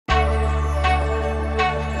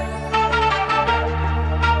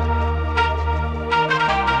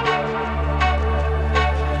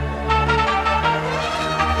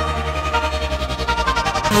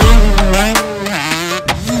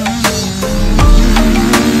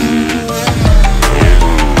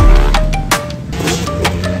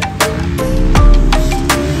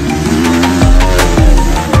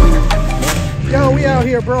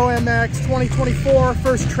Bro MX 2024,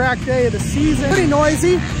 first track day of the season. Pretty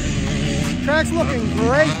noisy. Track's looking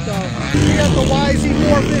great though. We got the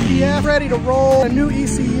YZ450F ready to roll. A new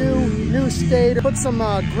ECU, new stator. Put some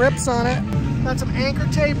grips on it. Got some anchor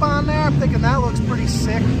tape on there. I'm thinking that looks pretty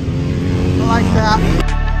sick. I like that.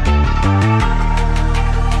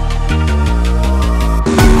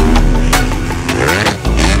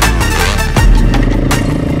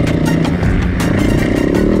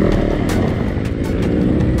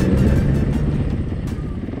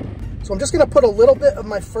 So I'm just gonna put a little bit of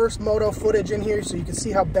my first moto footage in here so you can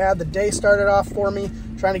see how bad the day started off for me,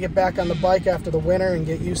 trying to get back on the bike after the winter and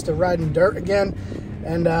get used to riding dirt again.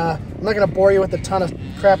 And I'm not gonna bore you with a ton of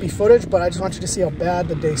crappy footage, but I just want you to see how bad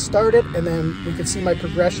the day started, and then we can see my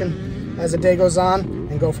progression as the day goes on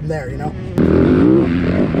and go from there, you know?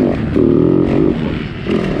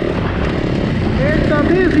 It's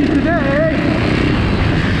busy today.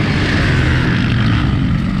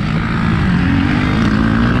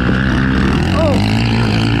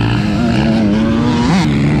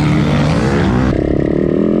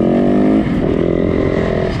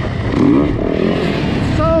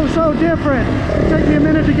 So different. It'll take me a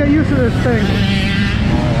minute to get used to this thing.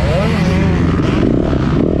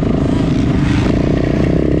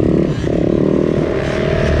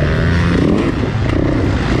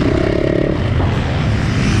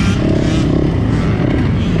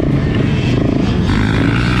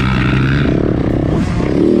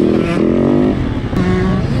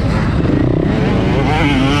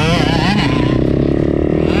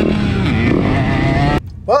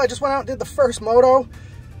 Well, I just went out and did the first moto.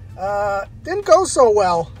 Didn't go so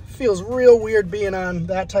well. Feels real weird being on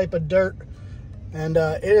that type of dirt. And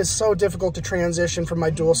it is so difficult to transition from my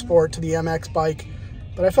dual sport to the MX bike.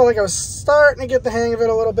 But I felt like I was starting to get the hang of it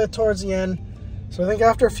a little bit towards the end. So I think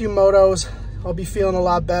after a few motos, I'll be feeling a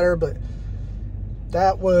lot better. But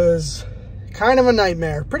that was kind of a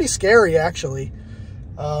nightmare. Pretty scary, actually.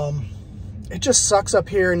 It just sucks up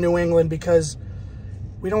here in New England because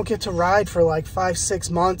we don't get to ride for like 5-6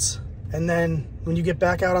 months. And then when you get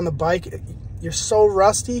back out on the bike, you're so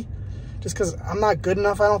rusty just because I'm not good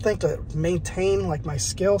enough, I don't think, to maintain like my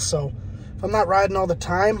skill. So if I'm not riding all the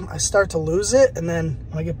time, I start to lose it. And then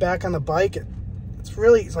when I get back on the bike, it's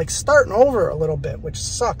really like starting over a little bit, which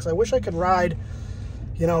sucks. I wish I could ride,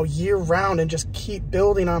 you know, year round and just keep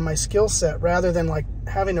building on my skill set rather than like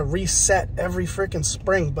having to reset every freaking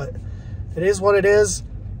spring. But it is what it is.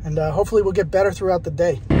 And hopefully we'll get better throughout the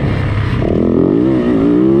day.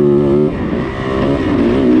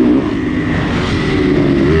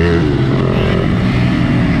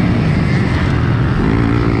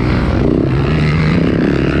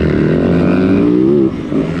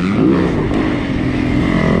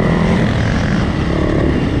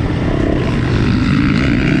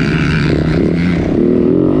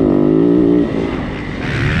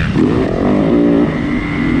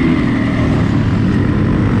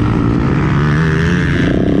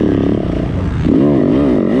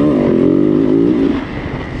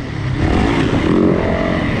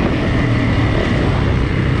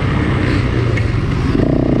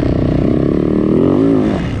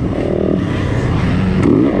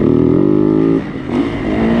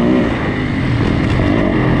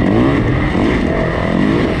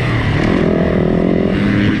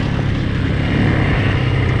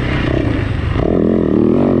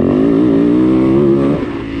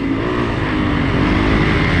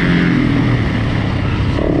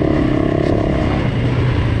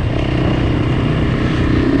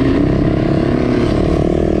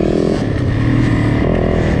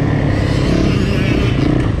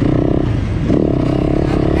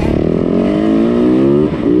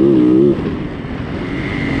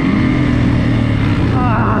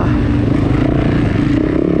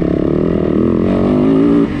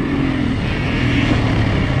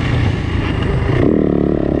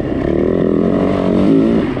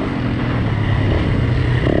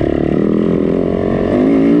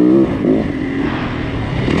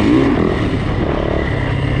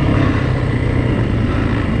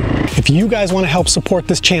 If you guys want to help support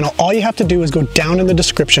this channel, all you have to do is go down in the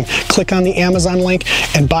description, click on the Amazon link,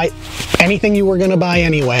 and buy anything you were going to buy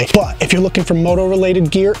anyway. But if you're looking for moto related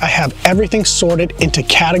gear, I have everything sorted into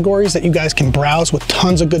categories that you guys can browse with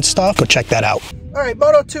tons of good stuff. Go check that out. All right,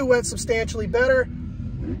 Moto 2 went substantially better.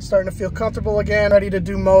 Starting to feel comfortable again, ready to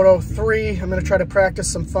do Moto 3. I'm going to try to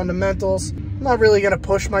practice some fundamentals. I'm not really going to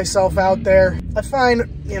push myself out there. I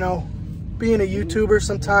find, you know, being a YouTuber,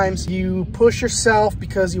 sometimes you push yourself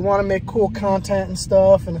because you want to make cool content and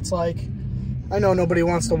stuff, and it's like, I know nobody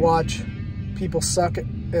wants to watch people suck at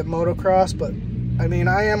motocross, but I mean,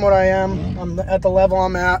 I am what I am. I'm at the level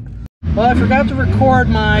I'm at. Well, I forgot to record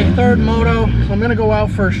my third moto, so I'm gonna go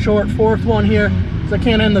out for a short fourth one here, because I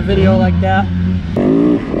can't end the video like that.